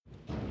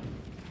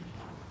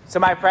So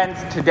my friends,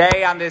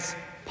 today on this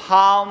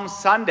Palm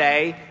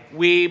Sunday,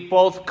 we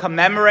both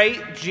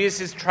commemorate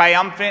Jesus'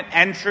 triumphant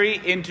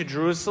entry into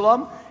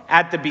Jerusalem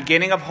at the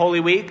beginning of Holy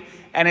Week,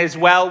 and as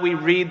well we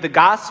read the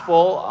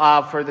Gospel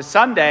for the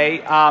Sunday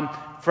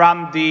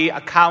from the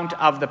account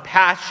of the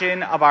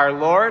Passion of our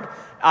Lord.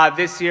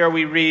 This year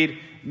we read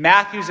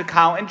Matthew's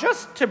account, and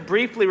just to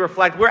briefly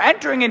reflect, we're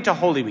entering into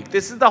Holy Week.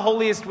 This is the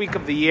holiest week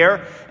of the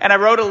year, and I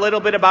wrote a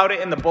little bit about it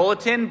in the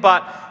bulletin,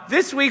 but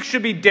this week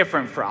should be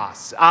different for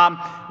us.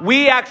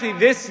 We actually,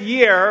 this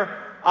year,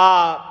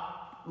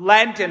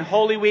 Lent and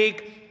Holy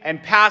Week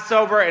and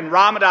Passover and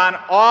Ramadan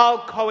all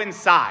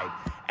coincide.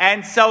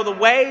 And so the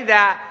way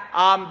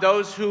that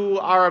those who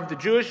are of the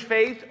Jewish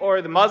faith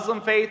or the Muslim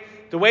faith,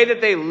 the way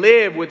that they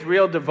live with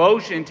real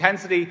devotion,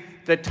 intensity,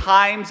 the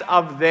times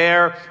of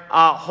their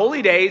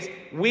holy days,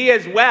 we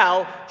as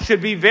well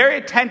should be very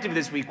attentive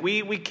this week.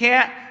 We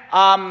can't,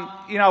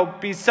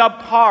 be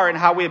subpar in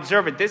how we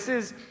observe it.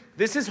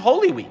 This is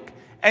Holy Week,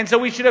 and so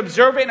we should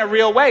observe it in a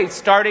real way,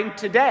 starting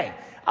today.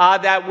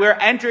 That we're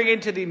entering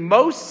into the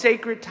most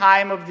sacred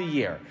time of the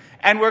year,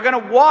 and we're going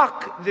to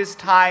walk this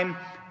time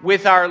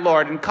with our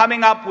Lord. And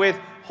coming up with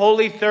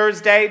Holy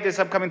Thursday, this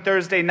upcoming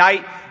Thursday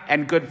night,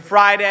 and Good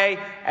Friday,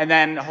 and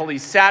then Holy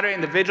Saturday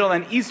and the Vigil,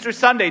 and Easter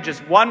Sunday,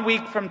 just 1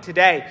 week from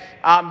today.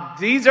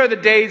 These are the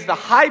days, the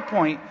high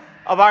point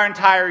of our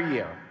entire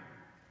year.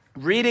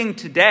 Reading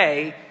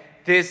today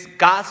this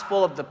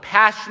Gospel of the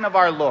Passion of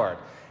our Lord,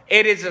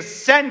 it is a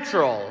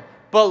central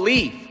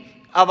belief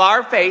of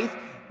our faith,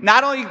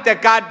 not only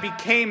that God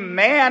became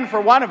man for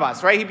one of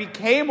us, right? He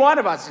became one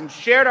of us and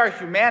shared our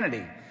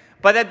humanity,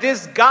 but that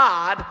this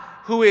God,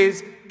 who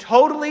is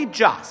totally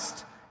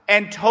just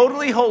and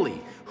totally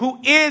holy, who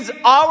is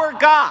our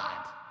God,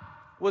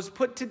 was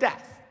put to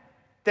death.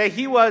 That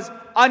he was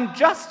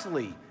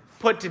unjustly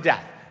put to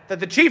death. That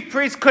the chief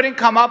priests couldn't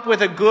come up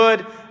with a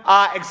good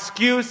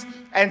excuse,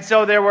 and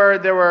so there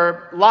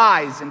were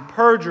lies and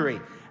perjury.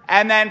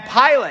 And then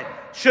Pilate,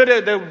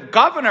 the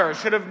governor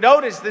should have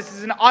noticed this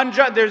is an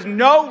unjust, there's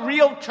no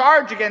real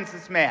charge against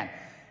this man.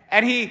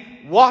 And he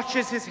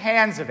washes his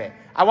hands of it.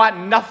 I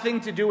want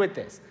nothing to do with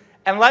this.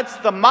 And lets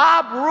the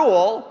mob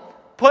rule,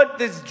 put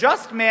this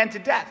just man to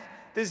death.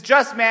 This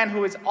just man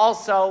who is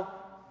also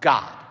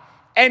God.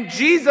 And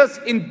Jesus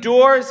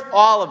endures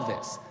all of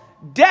this.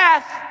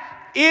 Death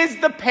is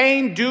the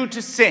pain due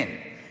to sin.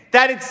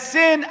 That it's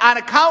sin, on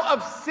account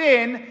of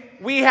sin,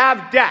 we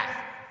have death.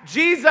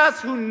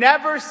 Jesus, who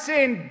never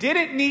sinned,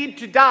 didn't need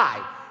to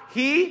die.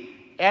 He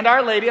and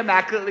Our Lady,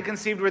 immaculately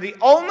conceived, were the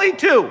only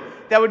two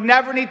that would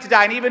never need to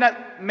die. And even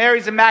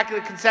Mary's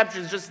Immaculate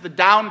Conception is just the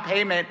down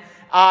payment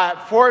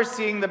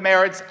foreseeing the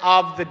merits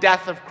of the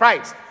death of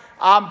Christ.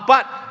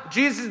 But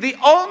Jesus is the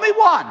only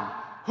one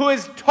who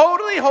is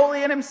totally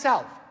holy in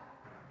himself.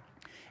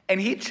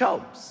 And he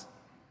chose.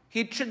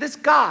 This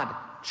God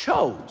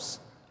chose,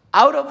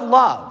 out of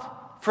love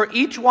for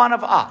each one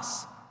of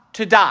us,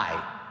 to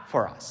die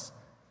for us.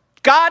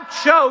 God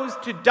chose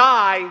to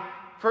die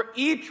for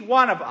each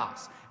one of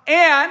us.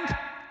 And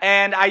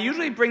I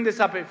usually bring this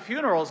up at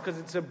funerals because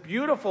it's a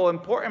beautiful,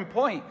 important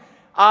point.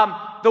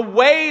 The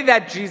way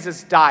that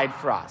Jesus died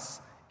for us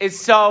is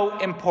so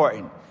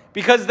important.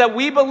 Because that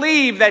we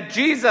believe that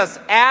Jesus,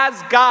 as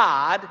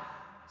God,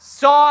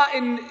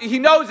 he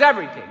knows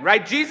everything,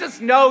 right? Jesus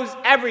knows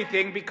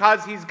everything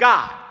because he's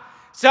God.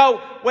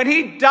 So when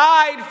he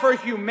died for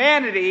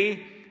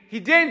humanity, he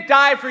didn't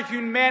die for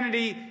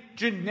humanity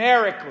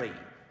generically.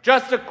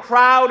 Just a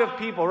crowd of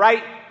people,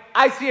 right?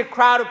 I see a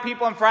crowd of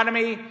people in front of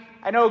me.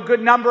 I know a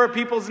good number of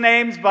people's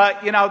names,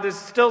 but, there's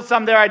still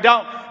some there I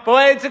don't.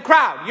 But it's a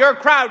crowd. You're a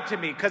crowd to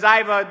me because I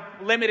have a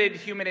limited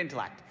human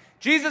intellect.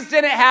 Jesus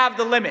didn't have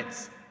the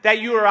limits that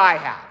you or I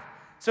have.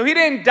 So he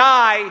didn't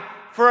die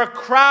for a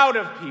crowd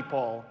of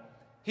people.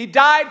 He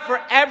died for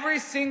every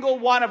single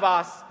one of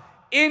us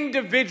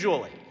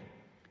individually.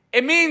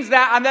 It means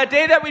that on that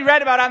day that we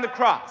read about on the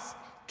cross,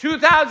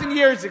 2,000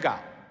 years ago,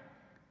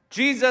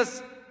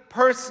 Jesus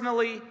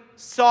personally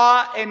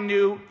saw and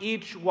knew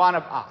each one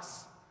of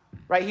us.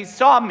 Right? He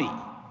saw me.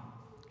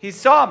 He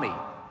saw me.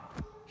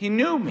 He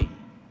knew me.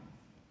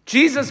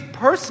 Jesus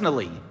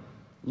personally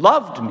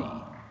loved me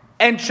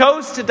and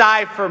chose to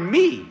die for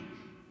me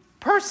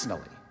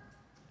personally,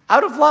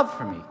 out of love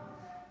for me.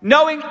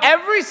 Knowing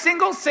every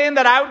single sin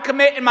that I would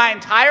commit in my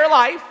entire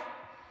life,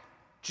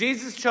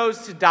 Jesus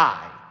chose to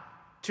die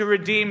to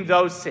redeem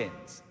those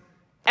sins.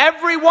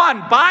 Every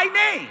one, by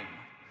name,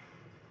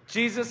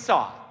 Jesus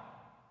saw.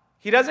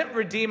 He doesn't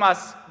redeem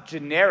us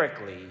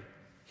generically.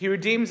 He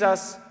redeems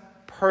us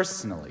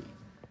personally.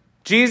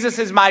 Jesus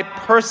is my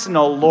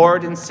personal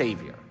Lord and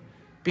Savior.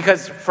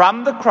 Because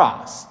from the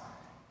cross,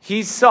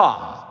 he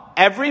saw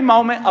every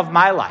moment of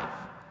my life.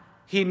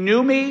 He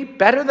knew me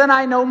better than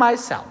I know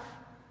myself.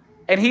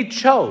 And he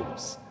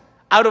chose,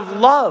 out of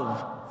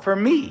love for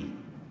me,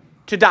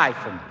 to die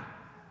for me.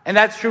 And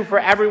that's true for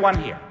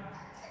everyone here.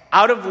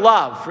 Out of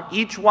love for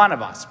each one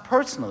of us,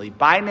 personally,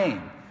 by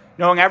name,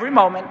 knowing every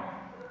moment,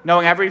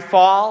 knowing every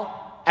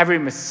fall, every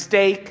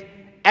mistake,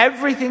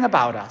 everything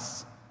about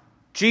us,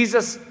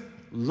 Jesus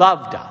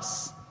loved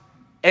us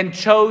and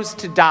chose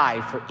to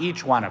die for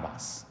each one of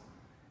us.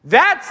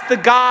 That's the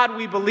God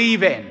we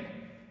believe in.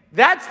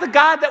 That's the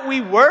God that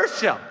we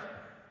worship.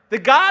 The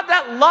God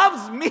that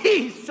loves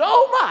me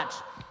so much.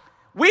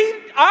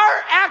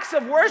 Our acts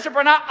of worship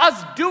are not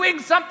us doing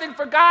something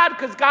for God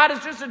because God is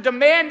just a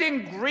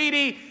demanding,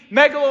 greedy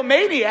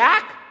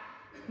megalomaniac.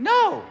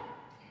 No.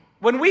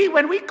 When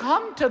we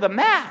come to the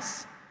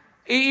Mass,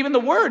 even the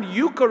word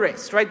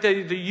Eucharist, right?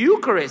 The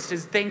Eucharist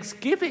is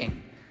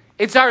thanksgiving.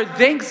 It's our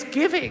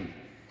thanksgiving.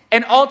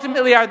 And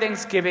ultimately our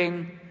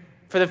thanksgiving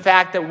for the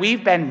fact that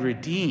we've been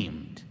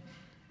redeemed.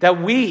 That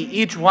we,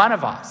 each one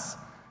of us,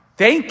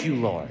 thank you,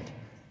 Lord.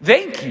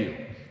 Thank you.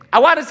 I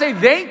want to say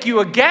thank you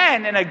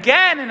again and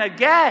again and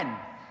again.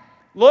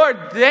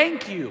 Lord,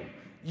 thank you.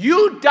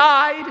 You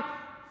died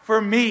for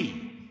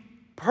me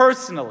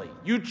personally.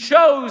 You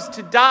chose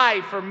to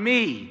die for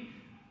me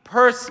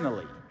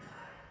personally.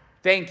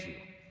 Thank you.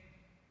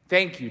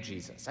 Thank you,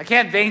 Jesus. I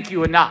can't thank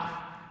you enough.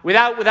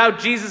 Without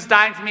Jesus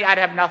dying for me, I'd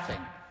have nothing.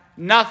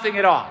 Nothing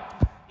at all.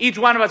 Each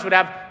one of us would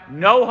have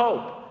no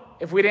hope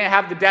if we didn't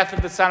have the death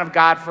of the Son of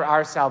God for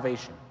our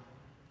salvation.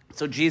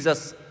 So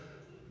Jesus,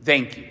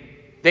 thank you.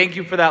 Thank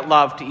you for that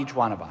love to each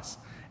one of us.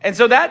 And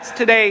so that's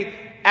today,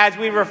 as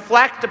we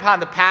reflect upon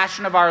the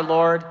passion of our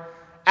Lord,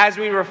 as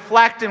we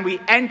reflect and we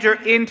enter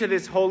into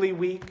this Holy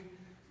Week,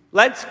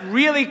 let's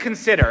really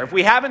consider, if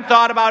we haven't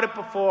thought about it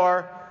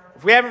before,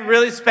 if we haven't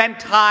really spent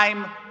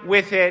time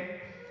with it,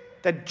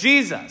 that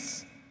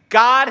Jesus,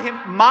 God,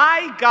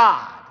 my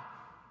God,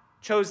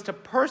 chose to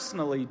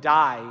personally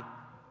die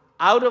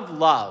out of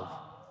love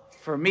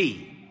for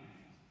me.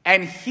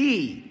 And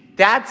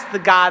that's the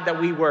God that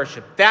we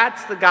worship.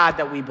 That's the God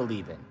that we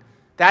believe in.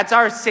 That's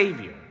our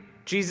Savior,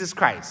 Jesus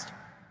Christ,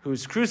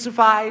 who's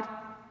crucified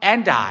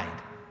and died.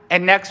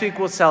 And next week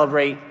we'll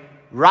celebrate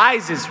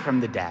rises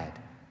from the dead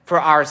for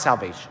our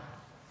salvation.